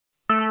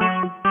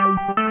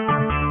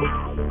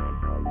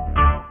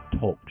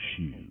Talk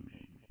Show.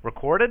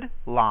 Recorded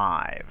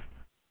live.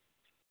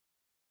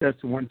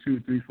 That's 1, 2,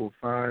 3, 4,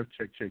 5.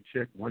 Check, check,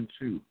 check. 1,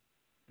 2,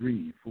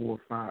 3, 4,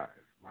 5.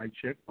 Mic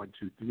check. 1,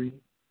 2, 3.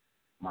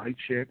 Mic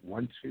check.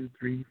 1, 2,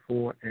 3,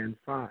 4, and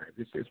 5.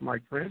 This is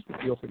Mike Prince with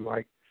the Open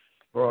Mic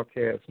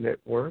Broadcast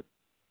Network.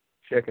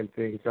 Checking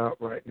things out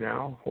right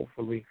now.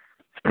 Hopefully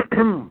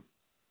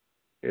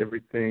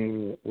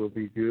everything will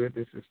be good.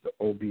 This is the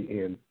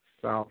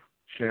OBN-South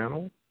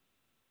channel.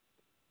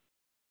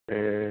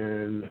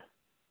 And,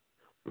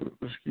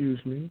 excuse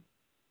me,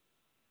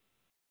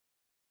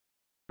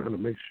 trying to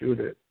make sure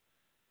that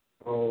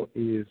all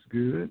is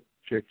good.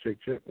 Check, check,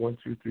 check. 1,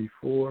 2, 3,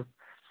 4.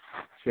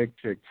 Check,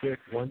 check, check.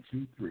 1,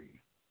 2, 3.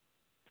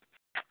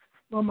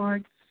 My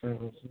mic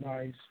sounds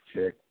nice.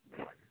 Check.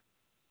 1,